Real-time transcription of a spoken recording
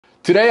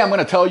Today I'm going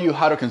to tell you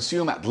how to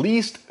consume at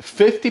least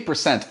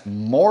 50%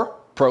 more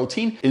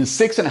protein in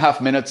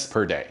 6.5 minutes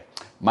per day.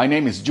 My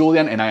name is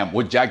Julian and I am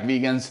with Jack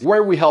Vegans,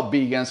 where we help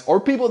vegans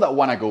or people that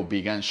want to go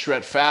vegan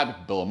shred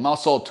fat, build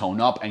muscle, tone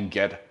up, and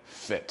get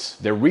fit.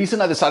 The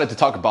reason I decided to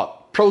talk about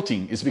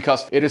protein is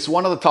because it is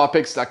one of the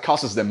topics that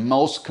causes the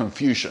most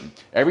confusion.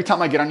 Every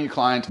time I get a new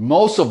client,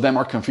 most of them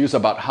are confused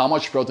about how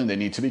much protein they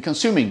need to be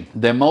consuming.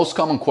 The most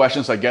common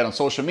questions I get on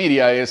social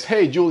media is,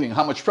 hey Julian,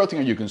 how much protein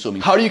are you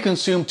consuming? How do you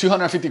consume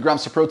 250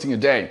 grams of protein a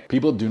day?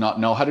 People do not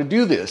know how to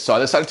do this. So I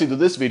decided to do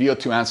this video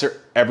to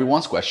answer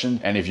everyone's question.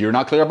 And if you're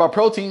not clear about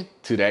protein,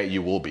 today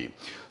you will be.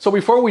 So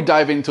before we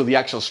dive into the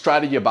actual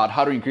strategy about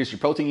how to increase your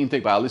protein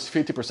intake by at least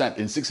 50%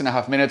 in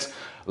 6.5 minutes,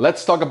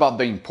 let's talk about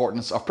the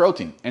importance of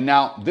protein. And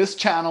now this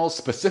channel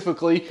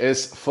specifically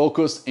is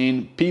focused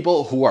in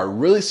people who are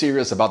really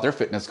serious about their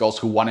fitness goals,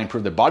 who want to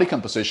improve their body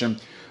composition.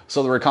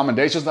 So the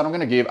recommendations that I'm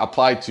going to give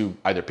apply to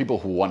either people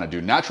who want to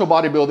do natural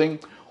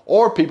bodybuilding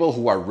or people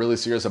who are really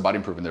serious about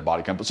improving their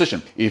body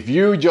composition. If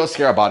you just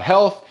care about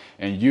health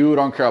and you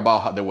don't care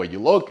about the way you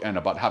look and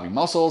about having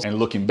muscles and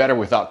looking better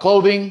without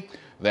clothing,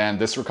 then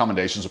this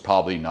recommendations will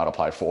probably not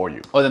apply for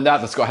you. Other than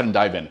that, let's go ahead and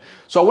dive in.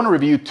 So I want to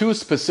review two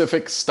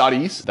specific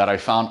studies that I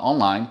found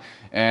online,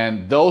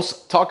 and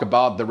those talk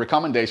about the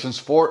recommendations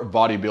for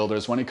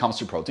bodybuilders when it comes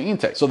to protein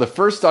intake. So the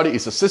first study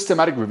is a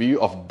systematic review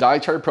of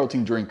dietary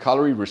protein during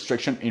calorie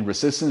restriction in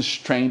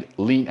resistance-trained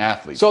lean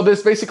athletes. So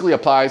this basically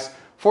applies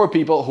for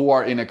people who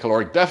are in a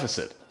caloric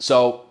deficit.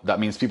 So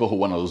that means people who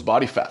want to lose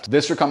body fat.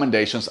 These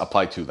recommendations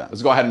apply to them.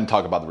 Let's go ahead and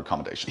talk about the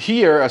recommendations.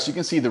 Here, as you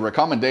can see, the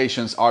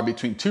recommendations are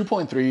between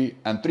 2.3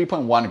 and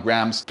 3.1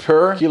 grams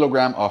per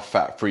kilogram of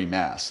fat-free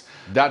mass.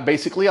 That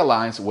basically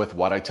aligns with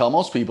what I tell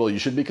most people. You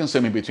should be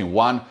consuming between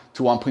 1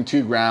 to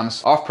 1.2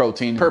 grams of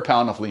protein per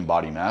pound of lean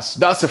body mass.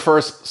 That's the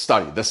first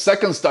study. The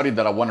second study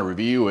that I want to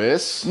review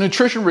is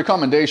nutrition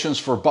recommendations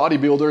for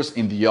bodybuilders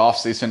in the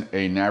off-season,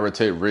 a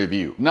narrative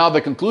review. Now,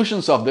 the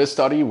conclusions of this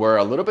study were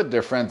a little bit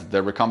different.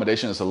 The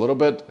recommendation is a little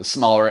bit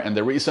smaller, and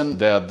the reason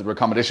the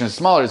recommendation is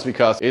smaller is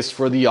because it's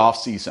for the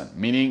off-season,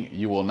 meaning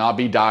you will not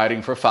be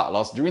dieting for fat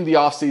loss during the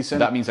off-season.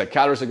 That means that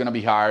calories are going to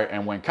be higher,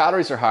 and when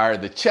calories are higher,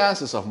 the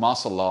chances of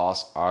muscle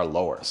loss are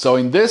lower. So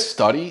in this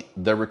study,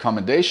 the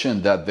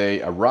recommendation that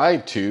they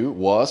arrived to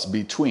was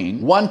between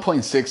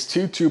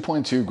 1.6 to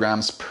 2.2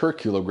 grams per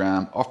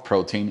kilogram of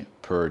protein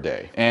per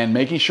day, and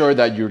making sure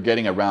that you're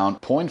getting around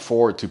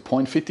 0.4 to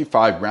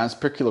 0.55 grams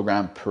per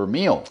kilogram per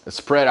meal,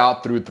 spread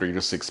out through 3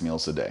 to 6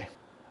 meals a day.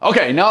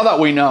 Okay, now that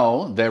we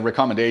know the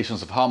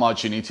recommendations of how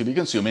much you need to be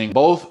consuming,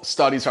 both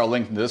studies are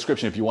linked in the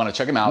description if you want to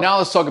check them out. Now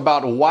let's talk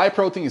about why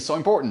protein is so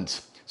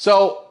important.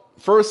 So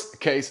first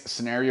case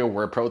scenario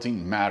where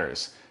protein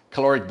matters,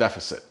 caloric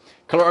deficit.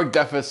 Caloric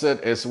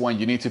deficit is when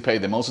you need to pay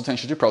the most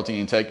attention to protein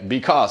intake,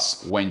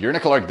 because when you're in a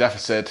caloric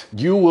deficit,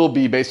 you will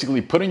be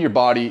basically putting your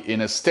body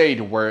in a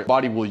state where your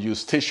body will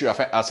use tissue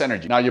as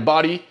energy. Now your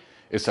body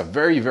is a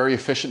very, very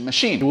efficient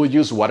machine. It will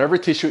use whatever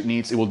tissue it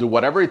needs. It will do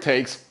whatever it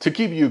takes to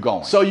keep you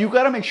going. So you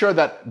got to make sure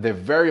that the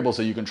variables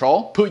that you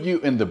control put you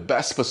in the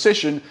best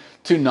position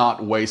to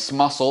not waste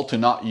muscle, to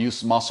not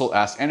use muscle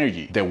as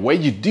energy. The way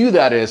you do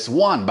that is,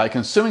 1, by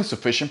consuming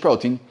sufficient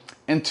protein,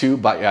 and 2,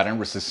 by adding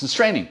resistance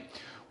training.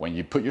 When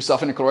you put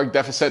yourself in a caloric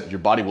deficit, your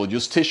body will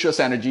use tissue as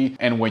energy.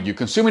 And when you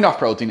consume enough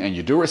protein and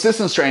you do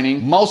resistance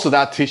training, most of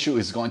that tissue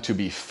is going to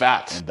be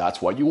fat. And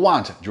that's what you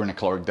want during a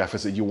caloric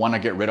deficit. You want to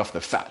get rid of the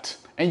fat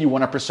and you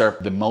want to preserve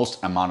the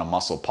most amount of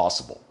muscle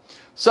possible.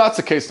 So that's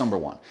the case number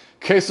 1.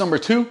 Case number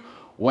 2,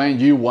 when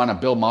you want to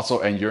build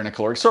muscle and you're in a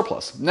caloric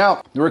surplus.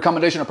 Now, the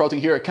recommendation of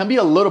protein here can be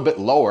a little bit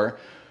lower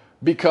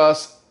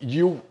because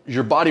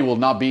your body will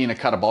not be in a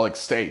catabolic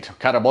state.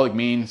 Catabolic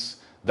means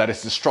that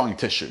is destroying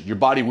tissue. Your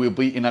body will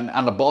be in an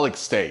anabolic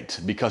state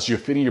because you're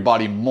feeding your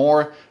body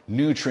more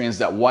nutrients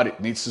than what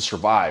it needs to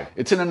survive.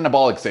 It's in an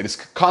anabolic state. It's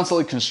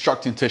constantly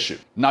constructing tissue.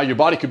 Now your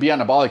body could be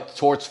anabolic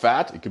towards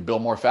fat. It could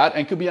build more fat,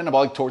 and could be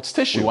anabolic towards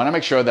tissue. We want to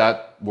make sure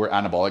that we're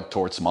anabolic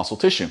towards muscle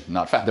tissue,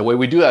 not fat. The way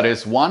we do that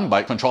is, 1,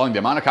 by controlling the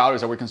amount of calories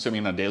that we're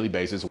consuming on a daily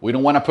basis. We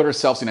don't want to put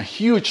ourselves in a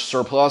huge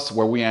surplus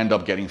where we end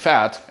up getting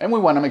fat, and we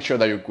want to make sure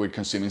that we're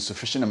consuming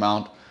sufficient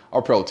amount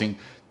of protein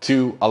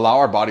to allow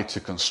our body to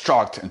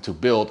construct and to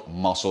build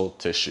muscle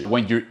tissue.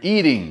 When you're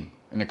eating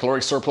in a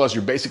caloric surplus,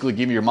 you're basically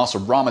giving your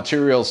muscle raw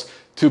materials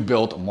to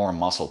build more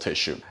muscle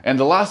tissue. And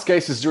the last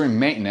case is during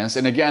maintenance.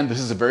 And again, this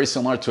is very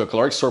similar to a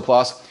caloric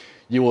surplus.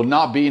 You will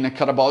not be in a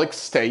catabolic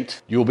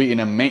state. You will be in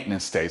a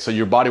maintenance state. So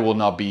your body will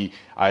not be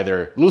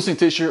either losing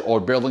tissue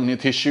or building new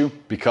tissue,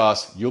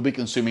 because you'll be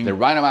consuming the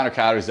right amount of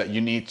calories that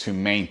you need to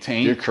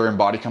maintain your current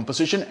body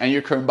composition and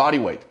your current body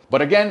weight.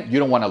 But again, you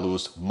don't want to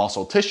lose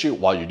muscle tissue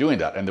while you're doing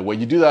that. And the way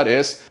you do that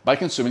is by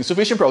consuming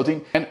sufficient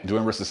protein and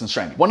doing resistance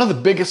training. One of the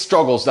biggest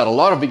struggles that a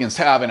lot of vegans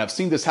have, and I've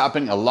seen this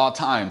happen a lot of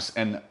times,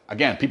 and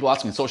again, people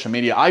ask me on social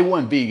media, I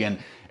went vegan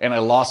and I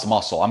lost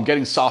muscle. I'm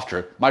getting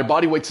softer. My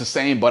body weight's the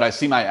same, but I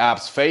see my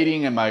abs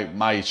fading and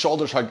my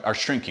shoulders are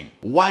shrinking.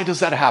 Why does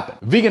that happen?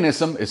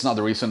 Veganism is not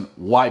the reason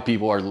why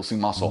people are losing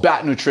muscle.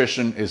 Bad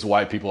nutrition is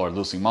why people are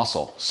losing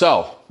muscle.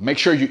 So make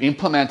sure you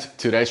implement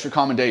today's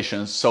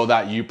recommendations so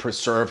that you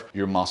preserve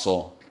your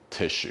muscle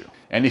tissue.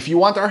 And if you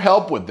want our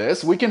help with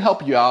this, we can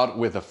help you out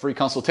with a free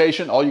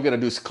consultation. All you gotta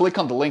do is click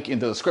on the link in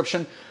the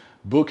description,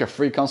 book a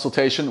free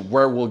consultation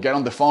where we'll get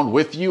on the phone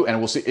with you and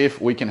we'll see if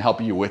we can help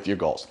you with your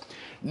goals.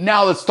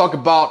 Now let's talk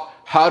about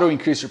how to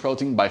increase your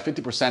protein by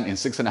 50% in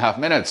 6.5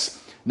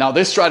 minutes. Now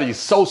this strategy is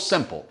so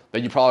simple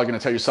that you're probably gonna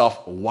tell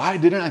yourself, why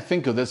didn't I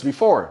think of this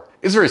before?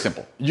 It's very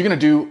simple. You're gonna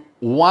do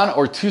 1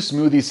 or 2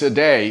 smoothies a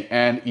day,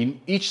 and in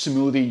each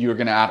smoothie you're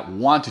gonna add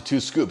 1 to 2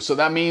 scoops. So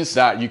that means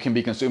that you can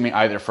be consuming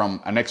either from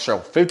an extra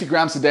 50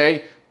 grams a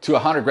day to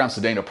 100 grams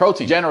a day of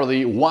protein.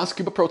 Generally, 1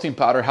 scoop of protein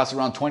powder has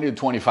around 20 to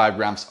 25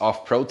 grams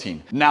of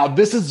protein. Now,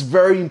 this is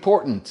very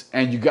important,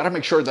 and you gotta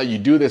make sure that you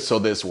do this so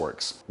this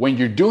works. When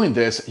you're doing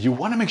this, you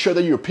wanna make sure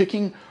that you're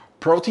picking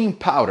protein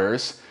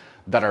powders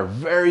that are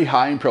very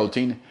high in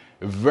protein,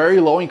 very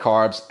low in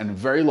carbs, and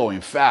very low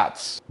in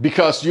fats.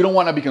 Because you don't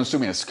wanna be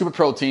consuming a scoop of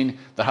protein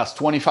that has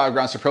 25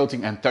 grams of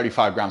protein and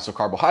 35 grams of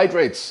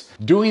carbohydrates.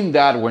 Doing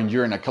that when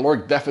you're in a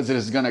caloric deficit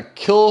is gonna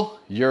kill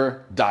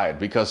your diet,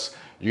 because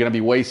you're gonna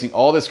be wasting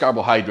all these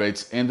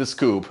carbohydrates in the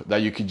scoop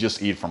that you could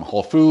just eat from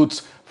whole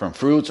foods, from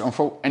fruits, or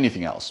from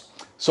anything else.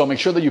 So make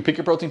sure that you pick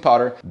your protein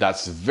powder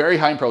that's very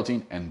high in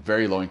protein and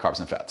very low in carbs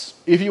and fats.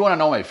 If you wanna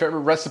know my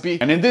favorite recipe,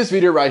 and in this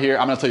video right here,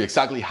 I'm gonna tell you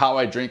exactly how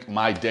I drink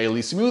my daily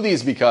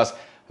smoothies, because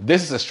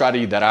this is a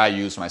strategy that I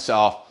use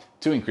myself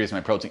to increase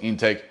my protein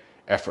intake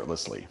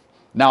effortlessly.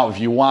 Now, if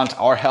you want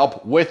our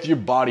help with your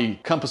body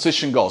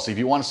composition goals, if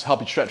you want us to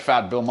help you shred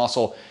fat, build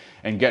muscle,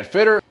 and get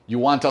fitter, you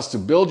want us to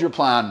build your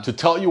plan, to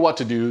tell you what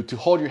to do, to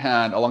hold your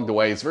hand along the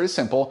way. It's very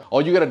simple.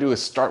 All you gotta do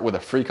is start with a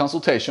free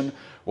consultation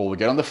where we'll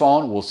get on the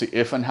phone, we'll see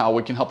if and how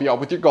we can help you out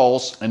with your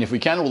goals. And if we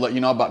can, we'll let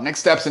you know about next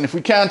steps. And if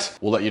we can't,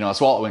 we'll let you know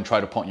as well and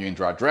try to point you in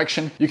the right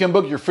direction. You can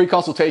book your free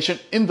consultation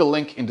in the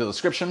link in the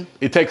description.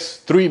 It takes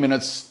 3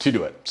 minutes to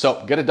do it.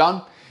 So get it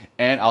done,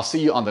 and I'll see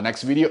you on the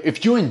next video.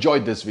 If you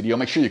enjoyed this video,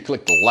 make sure you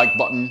click the like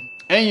button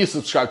and you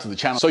subscribe to the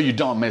channel so you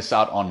don't miss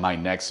out on my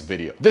next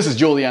video. This is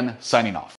Julian signing off.